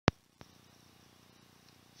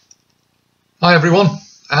Hi everyone,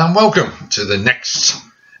 and welcome to the next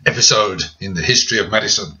episode in the history of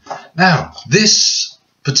medicine. Now, this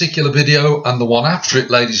particular video and the one after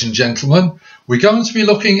it, ladies and gentlemen, we're going to be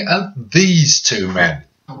looking at these two men.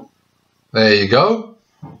 There you go.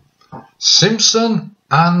 Simpson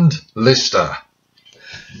and Lister.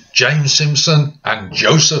 James Simpson and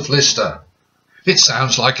Joseph Lister. It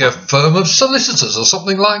sounds like a firm of solicitors or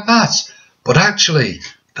something like that, but actually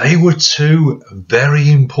they were two very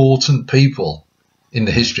important people in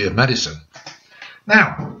the history of medicine.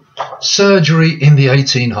 Now, surgery in the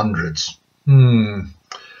 1800s.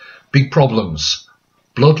 Big problems.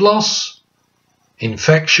 Blood loss,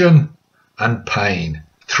 infection and pain.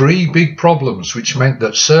 Three big problems which meant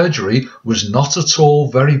that surgery was not at all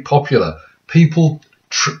very popular. People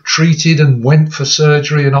treated and went for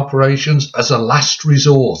surgery and operations as a last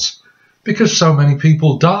resort because so many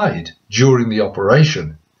people died during the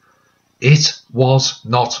operation. It was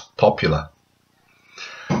not popular.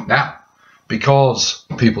 Now, because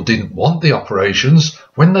people didn't want the operations,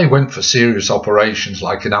 when they went for serious operations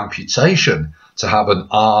like an amputation to have an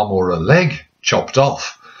arm or a leg chopped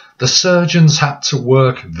off, the surgeons had to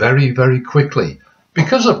work very, very quickly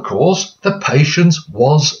because, of course, the patient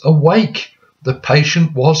was awake. The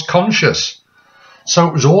patient was conscious. So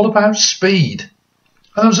it was all about speed.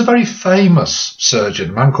 And there was a very famous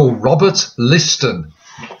surgeon, a man called Robert Liston.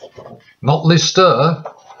 Not Lister,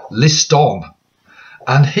 Liston.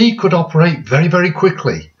 And he could operate very, very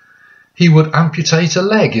quickly. He would amputate a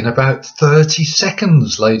leg in about 30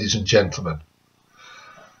 seconds, ladies and gentlemen.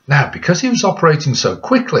 Now, because he was operating so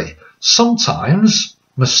quickly, sometimes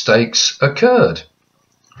mistakes occurred.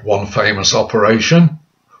 One famous operation,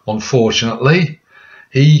 unfortunately,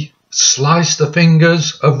 he sliced the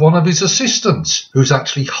fingers of one of his assistants who's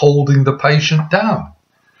actually holding the patient down.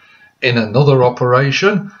 In another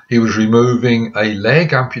operation, he was removing a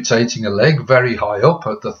leg, amputating a leg very high up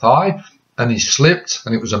at the thigh, and he slipped,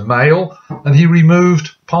 and it was a male, and he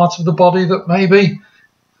removed part of the body that maybe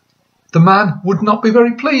the man would not be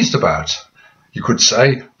very pleased about. You could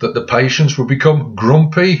say that the patients would become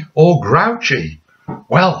grumpy or grouchy.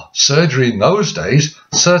 Well, surgery in those days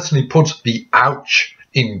certainly put the ouch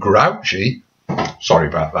in grouchy. Sorry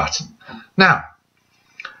about that. Now,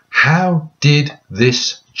 how did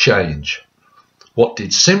this change? What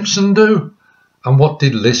did Simpson do and what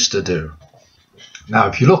did Lister do? Now,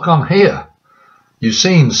 if you look on here, you've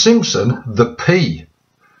seen Simpson, the P.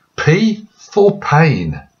 P for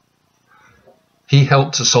pain. He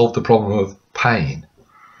helped to solve the problem of pain.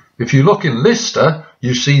 If you look in Lister,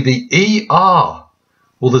 you see the ER.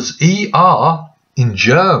 Well, there's ER in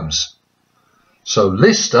germs. So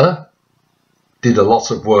Lister did a lot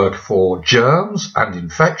of work for germs and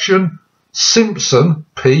infection. Simpson,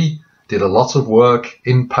 P, did a lot of work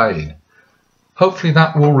in pain. Hopefully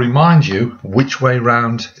that will remind you which way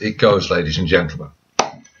round it goes, ladies and gentlemen.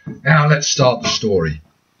 Now let's start the story.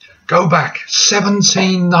 Go back,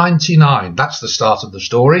 1799, that's the start of the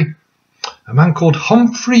story. A man called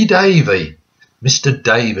Humphrey Davy, Mr.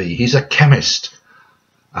 Davy, he's a chemist.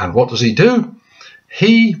 And what does he do?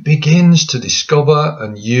 He begins to discover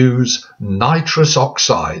and use nitrous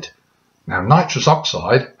oxide. Now, nitrous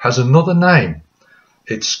oxide has another name.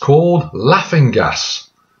 It's called laughing gas.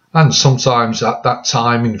 And sometimes at that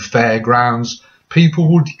time in fairgrounds,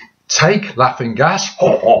 people would take laughing gas,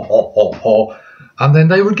 ho, ho, ho, ho, ho, and then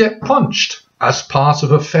they would get punched as part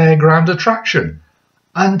of a fairground attraction.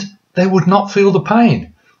 And they would not feel the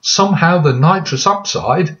pain. Somehow the nitrous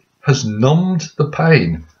oxide has numbed the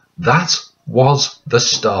pain. That was the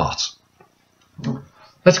start.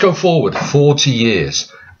 Let's go forward 40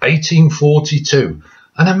 years. 1842,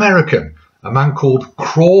 an American, a man called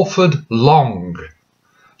Crawford Long.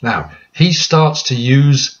 Now, he starts to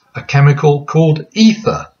use a chemical called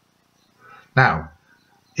ether. Now,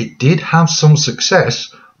 it did have some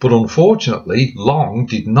success, but unfortunately, Long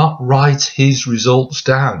did not write his results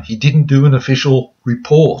down. He didn't do an official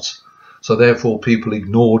report, so therefore people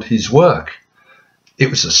ignored his work. It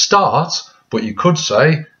was a start, but you could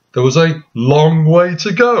say there was a long way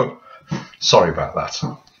to go. Sorry about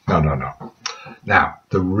that. No. Now,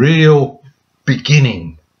 the real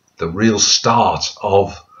beginning, the real start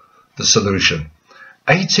of the solution.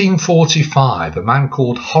 1845, a man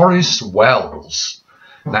called Horace Wells.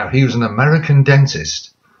 Now, he was an American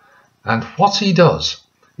dentist. And what he does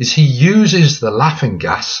is he uses the laughing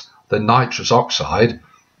gas, the nitrous oxide,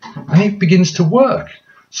 and it begins to work.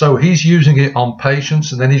 So he's using it on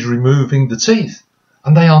patients and then he's removing the teeth.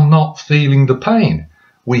 And they are not feeling the pain.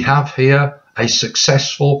 We have here a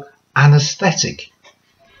successful anaesthetic.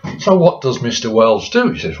 So what does Mr. Wells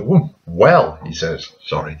do? He says,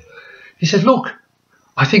 he says, look,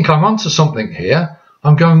 I think I'm onto something here.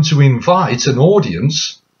 I'm going to invite an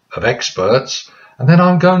audience of experts, and then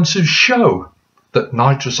I'm going to show that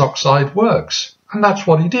nitrous oxide works. And that's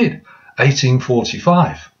what he did,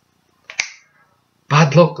 1845.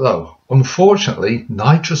 Bad luck though. Unfortunately,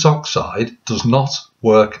 nitrous oxide does not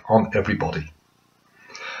work on everybody.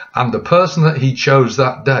 And the person that he chose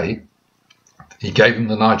that day, he gave him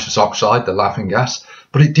the nitrous oxide, the laughing gas,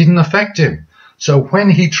 but it didn't affect him. So when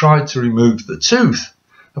he tried to remove the tooth,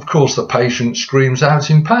 of course the patient screams out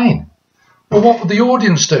in pain. Well, what would the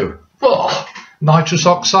audience do? Oh, nitrous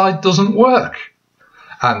oxide doesn't work.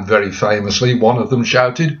 And very famously, one of them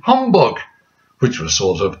shouted, "Humbug," which was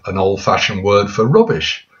sort of an old-fashioned word for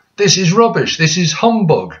rubbish. This is rubbish, this is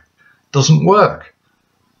humbug, doesn't work.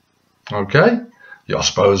 Okay, I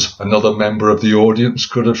suppose another member of the audience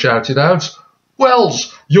could have shouted out,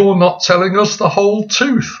 "Wells, you're not telling us the whole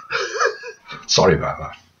tooth." Sorry about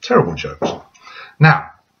that, terrible jokes.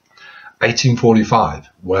 Now, 1845,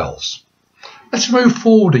 Wells. Let's move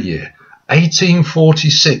forward a year,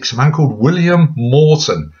 1846, a man called William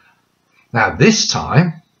Morton. Now this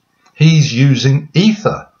time, he's using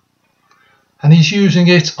ether, and he's using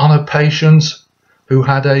it on a patient who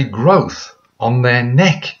had a growth on their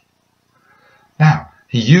neck. Now,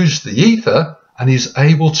 he used the ether and is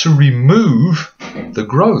able to remove the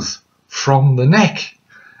growth from the neck.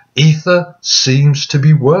 Ether seems to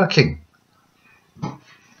be working.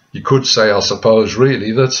 You could say, I suppose,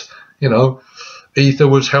 really, that, ether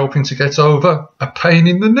was helping to get over a pain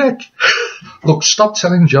in the neck. Look, stop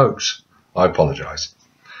telling jokes. I apologise.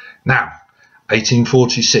 Now,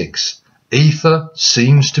 1846, ether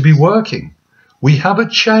seems to be working. We have a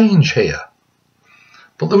change here.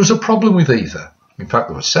 But there was a problem with ether. In fact,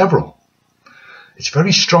 there were several. It's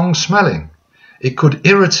very strong smelling. It could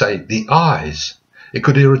irritate the eyes. It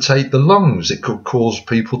could irritate the lungs. It could cause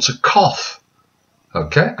people to cough.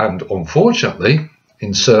 Okay, and unfortunately,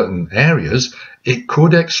 in certain areas, it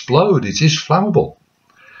could explode. It is flammable.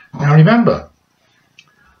 Now remember,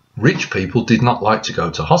 rich people did not like to go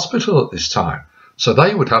to hospital at this time, so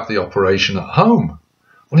they would have the operation at home.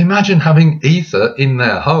 Well, imagine having ether in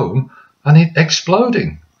their home and it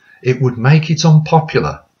exploding. It would make it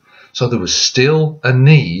unpopular. So there was still a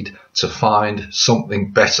need to find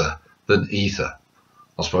something better than ether.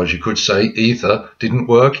 I suppose you could say ether didn't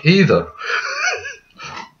work either.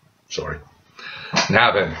 Sorry.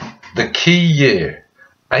 Now then, the key year,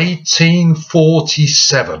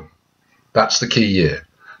 1847. That's the key year.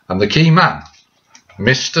 And the key man,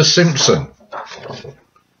 Mr. Simpson,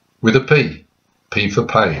 with a P. P for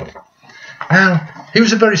pain. Now, he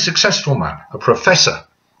was a very successful man, a professor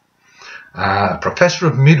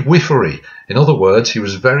of midwifery. In other words, he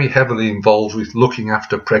was very heavily involved with looking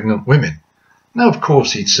after pregnant women. Now, of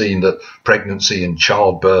course, he'd seen that pregnancy and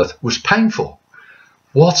childbirth was painful.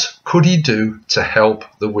 What could he do to help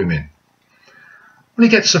the women? Well, he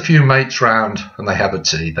gets a few mates round and they have a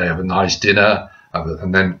tea, they have a nice dinner,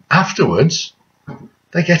 and then afterwards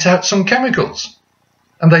they get out some chemicals.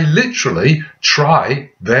 And they literally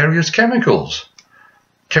try various chemicals.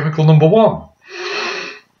 Chemical number 1.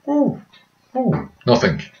 Ooh,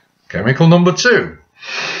 nothing. Chemical number 2.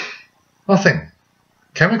 Nothing.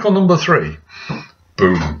 Chemical number 3.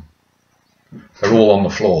 Boom. They're all on the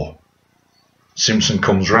floor. Simpson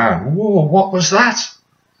comes round. Whoa, what was that?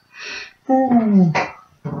 Ooh.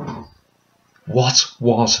 What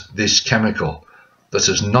was this chemical that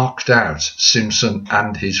has knocked out Simpson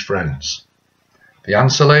and his friends? The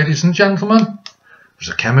answer, ladies and gentlemen, was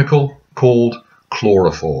a chemical called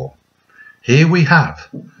chloroform. Here we have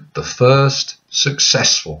the first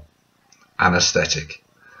successful anaesthetic.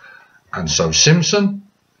 And so Simpson,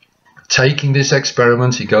 taking this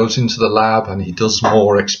experiment, he goes into the lab and he does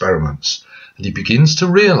more experiments. And he begins to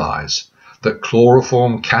realise that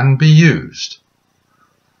chloroform can be used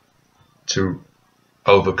to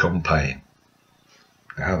overcome pain.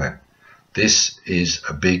 Now then, this is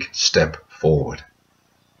a big step forward.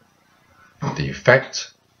 The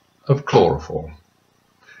effect of chloroform.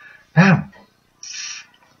 Now,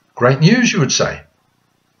 great news, you would say.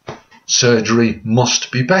 Surgery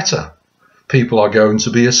must be better. People are going to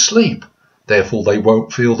be asleep, therefore they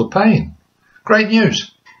won't feel the pain. Great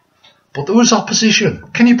news. But there was opposition.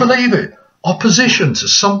 Can you believe it? Opposition to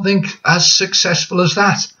something as successful as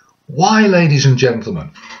that. Why, ladies and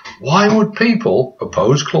gentlemen? Why would people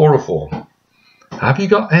oppose chloroform? Have you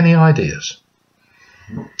got any ideas?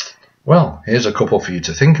 Well, here's a couple for you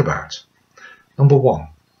to think about. Number 1,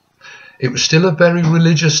 it was still a very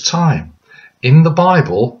religious time. In the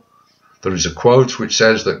Bible, there is a quote which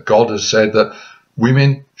says that God has said that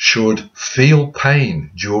women should feel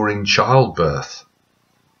pain during childbirth.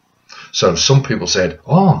 So some people said,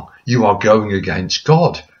 oh, you are going against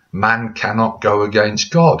God. Man cannot go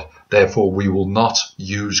against God. Therefore, we will not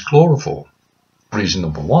use chloroform. Reason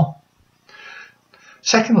number one.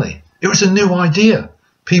 Secondly, it was a new idea.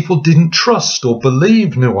 People didn't trust or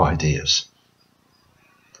believe new ideas.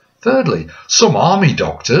 Thirdly, some army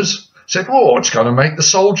doctors said, oh, it's going to make the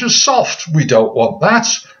soldiers soft. We don't want that.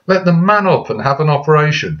 Let them man up and have an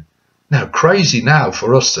operation. Now, crazy now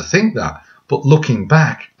for us to think that, but looking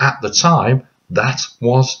back at the time, that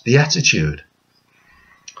was the attitude.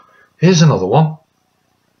 Here's another one.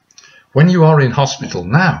 When you are in hospital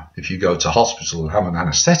now, if you go to hospital and have an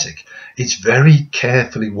anaesthetic, it's very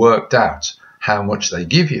carefully worked out how much they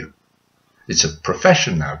give you. It's a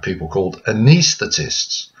profession now, people called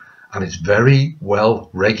anaesthetists, and it's very well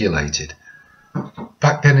regulated.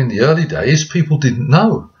 Back then in the early days, people didn't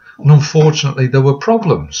know, and unfortunately there were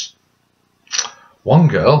problems. One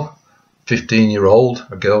girl, 15-year-old,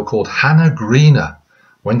 a girl called Hannah Greener,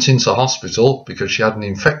 went into hospital because she had an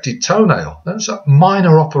infected toenail. That was a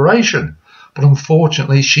minor operation, but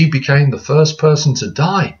unfortunately she became the first person to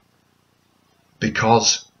die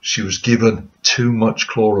because she was given too much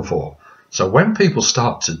chloroform. So when people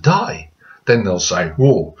start to die, then they'll say,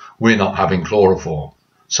 whoa, we're not having chloroform.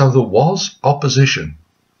 So there was opposition.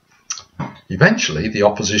 Eventually the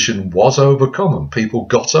opposition was overcome and people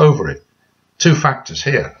got over it. Two factors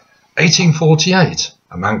here. 1848,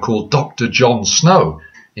 a man called Dr. John Snow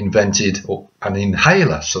invented an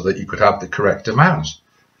inhaler so that you could have the correct amount.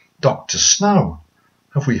 Dr. Snow,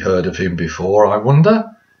 have we heard of him before, I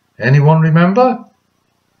wonder? Anyone remember?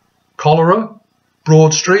 Cholera,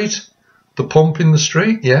 Broad Street, the pump in the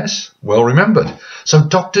street, yes, well remembered. So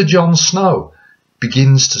Dr. John Snow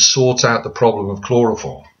begins to sort out the problem of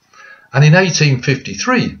chloroform. And in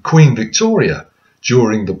 1853, Queen Victoria,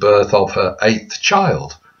 during the birth of her 8th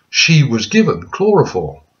child, she was given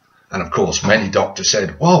chloroform. And of course, many doctors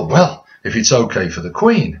said, well, if it's okay for the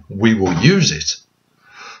Queen, we will use it.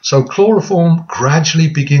 So chloroform gradually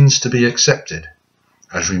begins to be accepted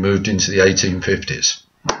as we moved into the 1850s.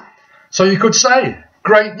 So you could say,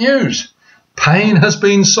 great news. Pain has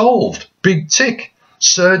been solved. Big tick.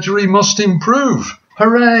 Surgery must improve.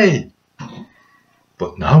 Hooray!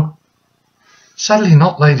 But no. Sadly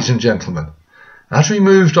not, ladies and gentlemen. As we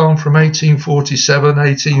moved on from 1847,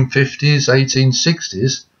 1850s,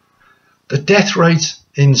 1860s, the death rate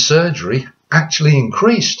in surgery actually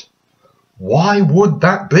increased. Why would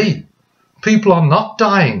that be? People are not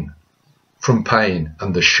dying from pain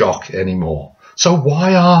and the shock anymore. So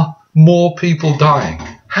why are more people dying?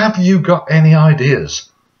 Have you got any ideas?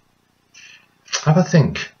 Have a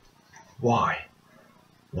think. Why?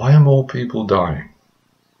 Why are more people dying?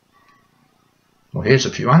 Well, here's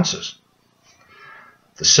a few answers.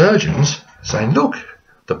 The surgeons saying, look,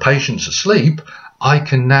 the patient's asleep. I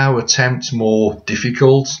can now attempt more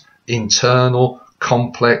difficult, internal,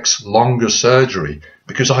 complex, longer surgery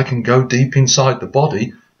because I can go deep inside the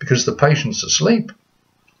body because the patient's asleep.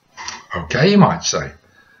 Okay, you might say.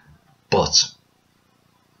 But,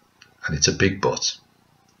 and it's a big but,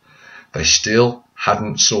 they still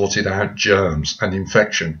hadn't sorted out germs and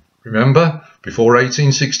infection. Remember, before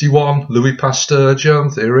 1861, Louis Pasteur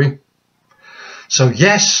germ theory. So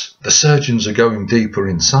yes, the surgeons are going deeper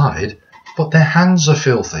inside, but their hands are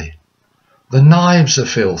filthy. The knives are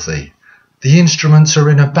filthy. The instruments are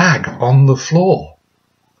in a bag on the floor.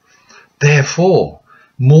 Therefore,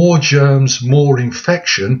 more germs, more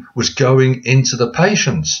infection was going into the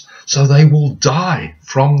patients. So they will die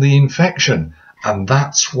from the infection. And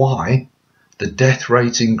that's why the death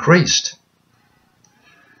rate increased.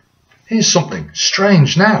 Here's something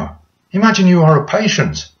strange now. Imagine you are a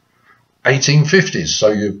patient. 1850s, so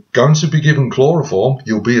you're going to be given chloroform,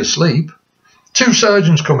 you'll be asleep. Two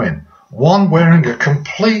surgeons come in, one wearing a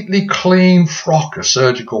completely clean frock, a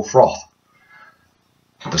surgical froth.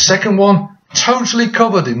 The second one, totally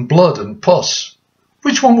covered in blood and pus.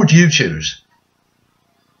 Which one would you choose?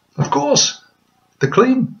 Of course, the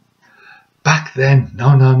clean. Back then,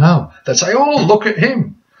 no. They'd say, oh, look at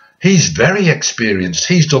him. He's very experienced.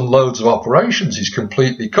 He's done loads of operations. He's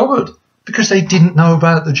completely covered. Because they didn't know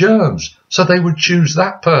about the germs. So they would choose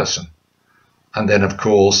that person. And then, of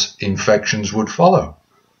course, infections would follow.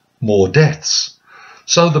 More deaths.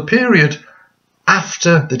 So the period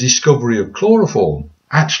after the discovery of chloroform,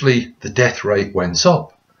 actually the death rate went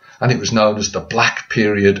up. And it was known as the black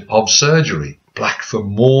period of surgery. Black for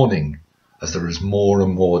mourning, as there is more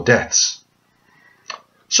and more deaths.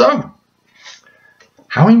 So,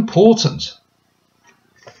 how important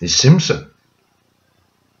is Simpson?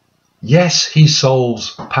 Yes, he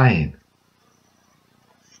solves pain.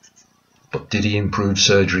 But did he improve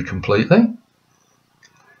surgery completely?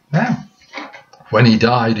 Now, When he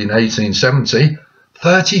died in 1870,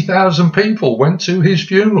 30,000 people went to his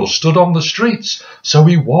funeral, stood on the streets, so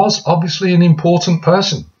he was obviously an important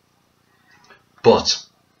person. But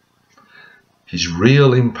his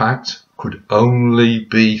real impact could only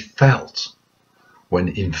be felt when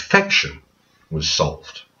infection was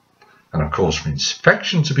solved. And of course, for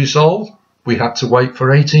infection to be solved, we had to wait for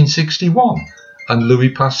 1861 and Louis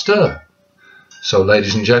Pasteur. So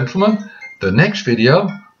ladies and gentlemen, the next video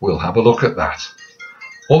we'll have a look at that.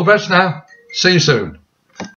 All the best now. See you soon.